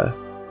forever.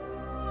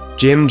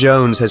 Jim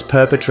Jones has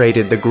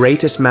perpetrated the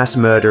greatest mass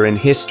murder in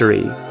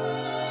history.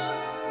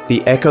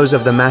 The echoes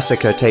of the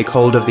massacre take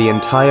hold of the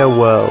entire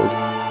world,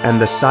 and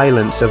the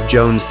silence of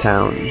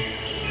Jonestown.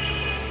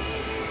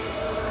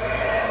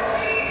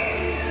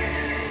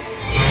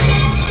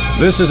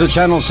 This is a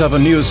Channel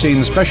 7 News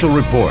Scene special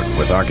report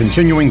with our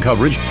continuing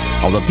coverage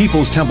of the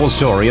People's Temple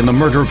story and the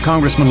murder of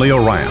Congressman Leo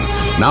Ryan.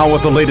 Now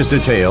with the latest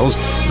details,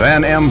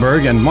 Van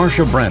Amberg and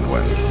Marcia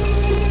Brandwin.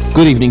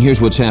 Good evening. Here's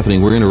what's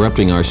happening. We're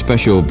interrupting our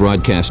special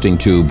broadcasting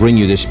to bring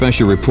you this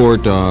special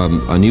report,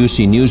 a News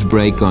Scene news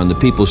break on the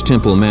People's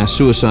Temple mass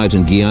suicides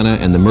in Guyana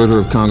and the murder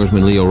of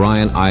Congressman Leo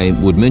Ryan. I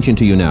would mention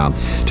to you now,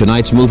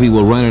 tonight's movie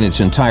will run in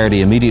its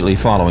entirety immediately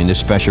following this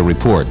special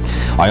report.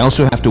 I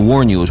also have to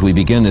warn you as we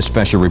begin this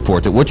special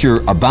report that what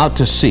you're about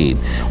to see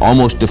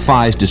almost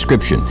defies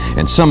description,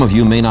 and some of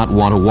you may not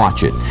want to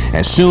watch it.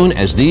 As soon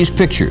as these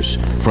pictures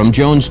from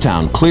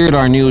Jonestown cleared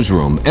our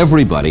newsroom,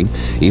 everybody,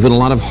 even a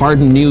lot of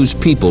hardened news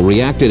people,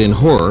 reacted in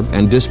horror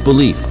and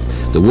disbelief.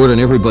 The word on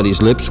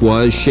everybody's lips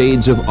was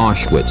shades of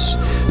Auschwitz.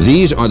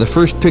 These are the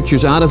first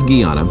pictures out of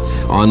Guyana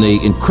on the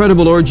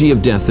incredible orgy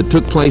of death that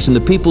took place in the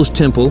People's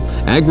Temple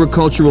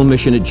agricultural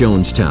mission at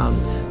Jonestown.